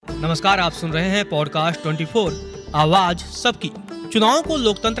नमस्कार, आप सुन रहे हैं पॉडकास्ट 24 आवाज सबकी। चुनाव को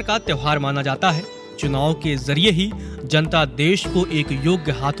लोकतंत्र का त्योहार माना जाता है। चुनाव के जरिए ही जनता देश को एक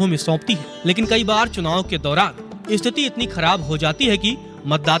योग्य हाथों में सौंपती है, लेकिन कई बार चुनाव के दौरान स्थिति इतनी खराब हो जाती है कि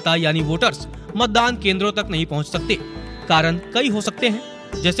मतदाता यानी वोटर्स मतदान केंद्रों तक नहीं पहुंच सकते। कारण कई हो सकते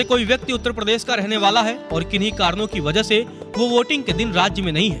हैं, जैसे कोई व्यक्ति उत्तर प्रदेश का रहने वाला है और किन्हीं कारणों की वजह से वो वोटिंग के दिन राज्य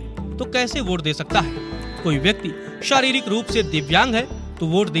में नहीं है, तो कैसे वोट दे सकता है। कोई व्यक्ति शारीरिक रूप से दिव्यांग है तो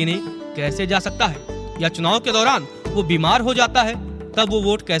वोट देने कैसे जा सकता है, या चुनाव के दौरान वो बीमार हो जाता है तब वो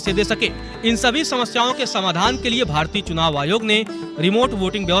वोट कैसे दे सके। इन सभी समस्याओं के समाधान के लिए भारतीय चुनाव आयोग ने रिमोट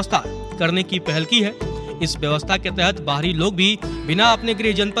वोटिंग व्यवस्था करने की पहल की है। इस व्यवस्था के तहत बाहरी लोग भी बिना अपने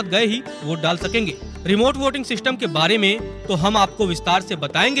गृह जनपद गए ही वोट डाल सकेंगे। रिमोट वोटिंग सिस्टम के बारे में तो हम आपको विस्तार से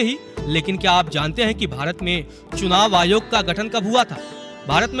बताएंगे ही, लेकिन क्या आप जानते हैं कि भारत में चुनाव आयोग का गठन कब हुआ था?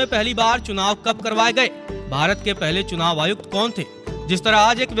 भारत में पहली बार चुनाव कब करवाए गए? भारत के पहले चुनाव आयुक्त कौन थे? जिस तरह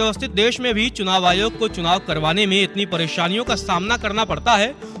आज एक व्यवस्थित देश में भी चुनाव आयोग को चुनाव करवाने में इतनी परेशानियों का सामना करना पड़ता है,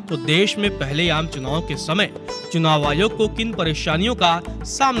 तो देश में पहले आम चुनाव के समय चुनाव आयोग को किन परेशानियों का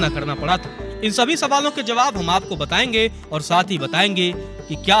सामना करना पड़ा था। इन सभी सवालों के जवाब हम आपको बताएंगे और साथ ही बताएंगे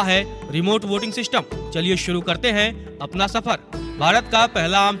कि क्या है रिमोट वोटिंग सिस्टम। चलिए शुरू करते हैं अपना सफर। भारत का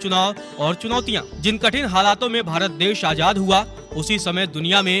पहला आम चुनाव और चुनौतियां। जिन कठिन हालातों में भारत देश आजाद हुआ, उसी समय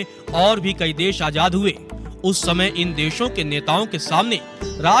दुनिया में और भी कई देश आजाद हुए। उस समय इन देशों के नेताओं के सामने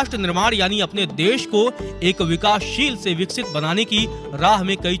राष्ट्र निर्माण यानी अपने देश को एक विकासशील से विकसित बनाने की राह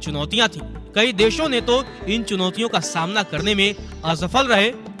में कई चुनौतियां थी। कई देशों ने तो इन चुनौतियों का सामना करने में असफल रहे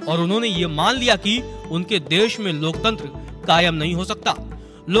और उन्होंने ये मान लिया कि उनके देश में लोकतंत्र कायम नहीं हो सकता।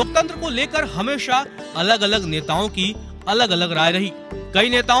 लोकतंत्र को लेकर हमेशा अलग अलग नेताओं की अलग अलग राय रही। कई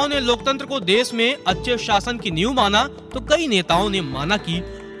नेताओं ने लोकतंत्र को देश में अच्छे शासन की नींव माना, तो कई नेताओं ने माना कि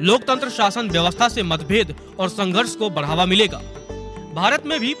लोकतंत्र शासन व्यवस्था से मतभेद और संघर्ष को बढ़ावा मिलेगा। भारत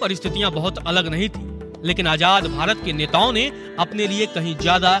में भी परिस्थितियां बहुत अलग नहीं थी, लेकिन आजाद भारत के नेताओं ने अपने लिए कहीं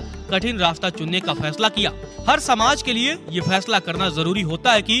ज्यादा कठिन रास्ता चुनने का फैसला किया। हर समाज के लिए ये फैसला करना जरूरी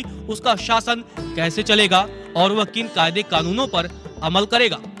होता है कि उसका शासन कैसे चलेगा और वह किन कायदे कानूनों पर अमल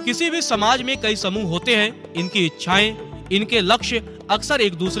करेगा। किसी भी समाज में कई समूह होते हैं, इनकी इच्छाएं, इनके लक्ष्य अक्सर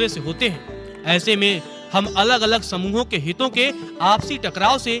एक दूसरे से होते हैं। ऐसे में हम अलग अलग समूहों के हितों के आपसी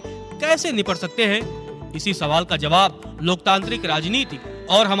टकराव से कैसे निपट सकते हैं? इसी सवाल का जवाब लोकतांत्रिक राजनीति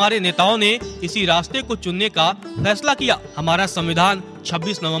और हमारे नेताओं ने इसी रास्ते को चुनने का फैसला किया। हमारा संविधान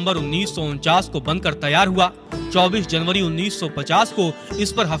 26 नवंबर 1949 को बनकर तैयार हुआ। 24 जनवरी 1950 को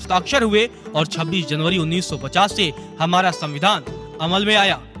इस पर हस्ताक्षर हुए और 26 जनवरी 1950 से हमारा संविधान अमल में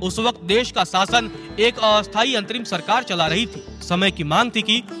आया। उस वक्त देश का शासन एक अस्थायी अंतरिम सरकार चला रही थी। समय की मांग थी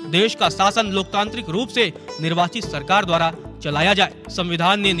कि देश का शासन लोकतांत्रिक रूप से निर्वाचित सरकार द्वारा चलाया जाए।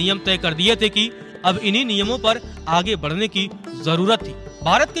 संविधान ने नियम तय कर दिए थे कि अब इन्हीं नियमों पर आगे बढ़ने की जरूरत थी।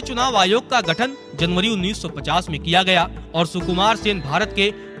 भारत के चुनाव आयोग का गठन जनवरी 1950 में किया गया और सुकुमार सेन भारत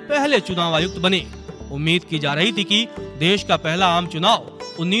के पहले चुनाव आयुक्त बने। उम्मीद की जा रही थी कि देश का पहला आम चुनाव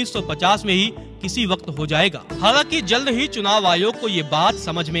 1950 में ही किसी वक्त हो जाएगा। हालांकि जल्द ही चुनाव आयोग को ये बात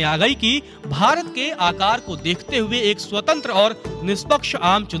समझ में आ गई कि भारत के आकार को देखते हुए एक स्वतंत्र और निष्पक्ष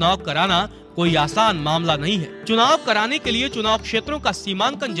आम चुनाव कराना कोई आसान मामला नहीं है। चुनाव कराने के लिए चुनाव क्षेत्रों का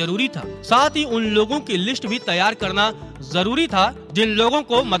सीमांकन जरूरी था। साथ ही उन लोगों की लिस्ट भी तैयार करना जरूरी था जिन लोगों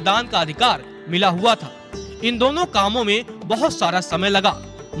को मतदान का अधिकार मिला हुआ था। इन दोनों कामों में बहुत सारा समय लगा।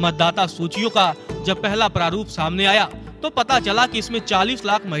 मतदाता सूचियों का जब पहला प्रारूप सामने आया तो पता चला कि इसमें 40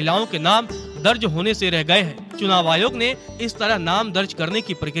 लाख महिलाओं के नाम दर्ज होने से रह गए हैं। चुनाव आयोग ने इस तरह नाम दर्ज करने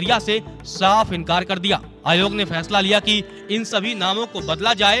की प्रक्रिया से साफ इनकार कर दिया। आयोग ने फैसला लिया कि इन सभी नामों को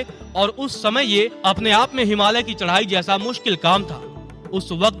बदला जाए और उस समय ये अपने आप में हिमालय की चढ़ाई जैसा मुश्किल काम था।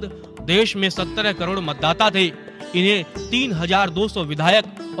 उस वक्त देश में 17 करोड़ मतदाता थे। इन्हें 3200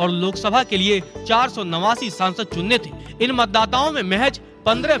 विधायक और लोकसभा के लिए 489 सांसद चुनने थे। इन मतदाताओं में महज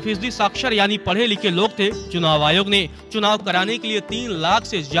 15% साक्षर यानी पढ़े लिखे लोग थे। चुनाव आयोग ने चुनाव कराने के लिए 3 लाख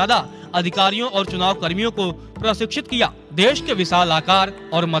से ज्यादा अधिकारियों और चुनाव कर्मियों को प्रशिक्षित किया। देश के विशाल आकार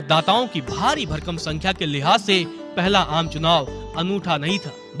और मतदाताओं की भारी भरकम संख्या के लिहाज से पहला आम चुनाव अनूठा नहीं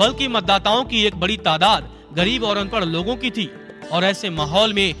था, बल्कि मतदाताओं की एक बड़ी तादाद गरीब और अनपढ़ लोगों की थी। और ऐसे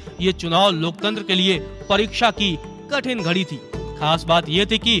माहौल में ये चुनाव लोकतंत्र के लिए परीक्षा की कठिन घड़ी थी। खास बात ये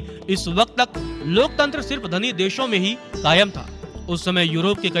थी कि इस वक्त तक लोकतंत्र सिर्फ धनी देशों में ही कायम था। उस समय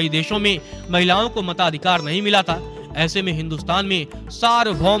यूरोप के कई देशों में महिलाओं को मताधिकार नहीं मिला था। ऐसे में हिंदुस्तान में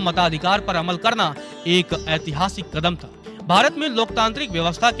सार्वभौम मताधिकार पर अमल करना एक ऐतिहासिक कदम था। भारत में लोकतांत्रिक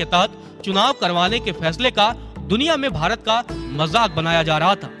व्यवस्था के तहत चुनाव करवाने के फैसले का दुनिया में भारत का मजाक बनाया जा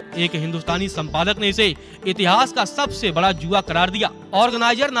रहा था। एक हिंदुस्तानी संपादक ने इसे इतिहास का सबसे बड़ा जुआ करार दिया।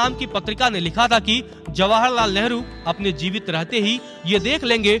 ऑर्गेनाइजर नाम की पत्रिका ने लिखा था कि जवाहरलाल नेहरू अपने जीवित रहते ही ये देख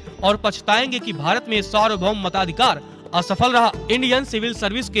लेंगे और पछताएंगे कि भारत में सार्वभौम मताधिकार असफल रहा। इंडियन सिविल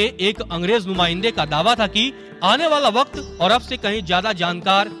सर्विस के एक अंग्रेज नुमाइंदे का दावा था कि आने वाला वक्त और अब से कहीं ज्यादा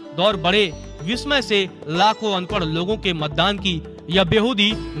जानकार दौर बड़े विस्मय से लाखों अनपढ़ लोगों के मतदान की या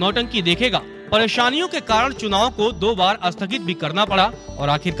बेहूदी नौटंकी देखेगा। परेशानियों के कारण चुनाव को 2 बार स्थगित भी करना पड़ा और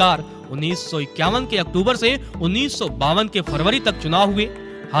आखिरकार 1951 के अक्टूबर से 1952 के फरवरी तक चुनाव हुए।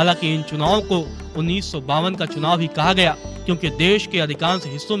 हालांकि इन चुनावों को 1952 का चुनाव ही कहा गया क्योंकि देश के अधिकांश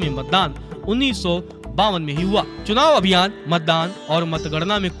हिस्सों में मतदान 1952 में ही हुआ। चुनाव अभियान, मतदान और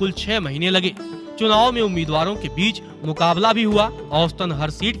मतगणना में कुल 6 महीने लगे। चुनाव में उम्मीदवारों के बीच मुकाबला भी हुआ। औसतन हर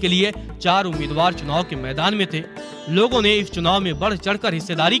सीट के लिए 4 उम्मीदवार चुनाव के मैदान में थे। लोगों ने इस चुनाव में बढ़ चढ़कर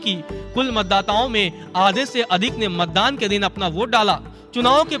हिस्सेदारी की। कुल मतदाताओं में आधे से अधिक ने मतदान के दिन अपना वोट डाला।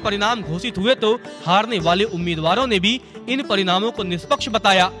 चुनाव के परिणाम घोषित हुए तो हारने वाले उम्मीदवारों ने भी इन परिणामों को निष्पक्ष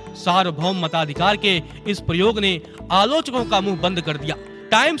बताया। सार्वभौम मताधिकार के इस प्रयोग ने आलोचकों का मुंह बंद कर दिया।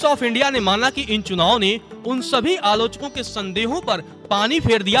 टाइम्स ऑफ इंडिया ने माना कि इन चुनावों ने उन सभी आलोचकों के संदेहों पर पानी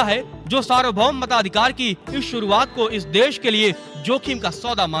फेर दिया है जो सार्वभौम मताधिकार की इस शुरुआत को इस देश के लिए जोखिम का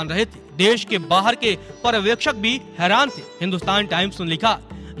सौदा मान रहे थे। देश के बाहर के पर्यवेक्षक भी हैरान थे। हिंदुस्तान टाइम्स ने लिखा,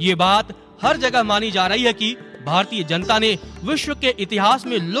 ये बात हर जगह मानी जा रही है कि भारतीय जनता ने विश्व के इतिहास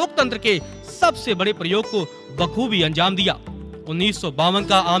में लोकतंत्र के सबसे बड़े प्रयोग को बखूबी अंजाम दिया। 1952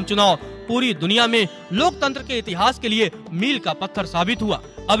 का आम चुनाव पूरी दुनिया में लोकतंत्र के इतिहास के लिए मील का पत्थर साबित हुआ।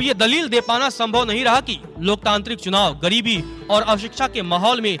 अब ये दलील दे पाना संभव नहीं रहा कि लोकतांत्रिक चुनाव गरीबी और अशिक्षा के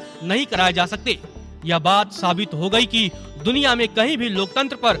माहौल में नहीं कराए जा सकते। यह बात साबित हो गई कि दुनिया में कहीं भी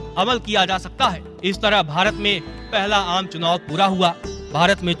लोकतंत्र पर अमल किया जा सकता है। इस तरह भारत में पहला आम चुनाव पूरा हुआ।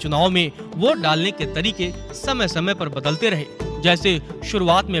 भारत में चुनाव में वोट डालने के तरीके समय समय पर बदलते रहे। जैसे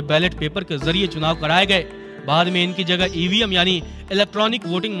शुरुआत में बैलेट पेपर के जरिए चुनाव कराए गए, बाद में इनकी जगह ईवीएम यानी इलेक्ट्रॉनिक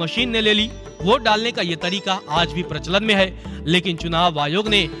वोटिंग मशीन ने ले ली। वोट डालने का ये तरीका आज भी प्रचलन में है, लेकिन चुनाव आयोग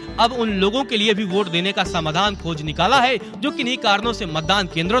ने अब उन लोगों के लिए भी वोट देने का समाधान खोज निकाला है जो किन्हीं कारणों से मतदान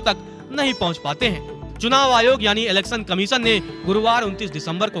केंद्रों तक नहीं पहुंच पाते हैं। चुनाव आयोग यानी इलेक्शन कमीशन ने गुरुवार 29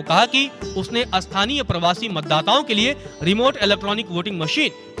 दिसंबर को कहा कि उसने स्थानीय प्रवासी मतदाताओं के लिए रिमोट इलेक्ट्रॉनिक वोटिंग मशीन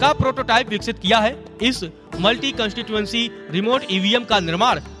का प्रोटोटाइप विकसित किया है। इस मल्टी कंस्टिट्यूएंसी रिमोट ईवीएम का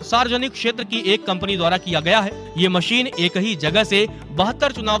निर्माण सार्वजनिक क्षेत्र की एक कंपनी द्वारा किया गया है। ये मशीन एक ही जगह से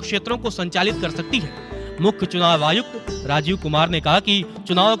 72 चुनाव क्षेत्रों को संचालित कर सकती है। मुख्य चुनाव आयुक्त राजीव कुमार ने कहा कि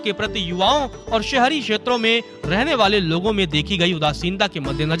चुनाव के प्रति युवाओं और शहरी क्षेत्रों में रहने वाले लोगों में देखी गई उदासीनता के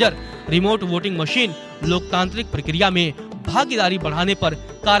मद्देनजर रिमोट वोटिंग मशीन लोकतांत्रिक प्रक्रिया में भागीदारी बढ़ाने पर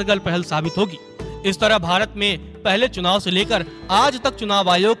कारगर पहल साबित होगी। इस तरह भारत में पहले चुनाव से लेकर आज तक चुनाव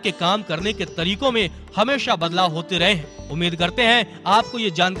आयोग के काम करने के तरीकों में हमेशा बदलाव होते रहे हैं। उम्मीद करते हैं आपको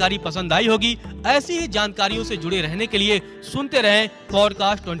ये जानकारी पसंद आई होगी। ऐसी ही जानकारियों से जुड़े रहने के लिए सुनते रहें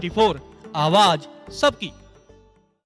पॉडकास्ट 24 आवाज सबकी।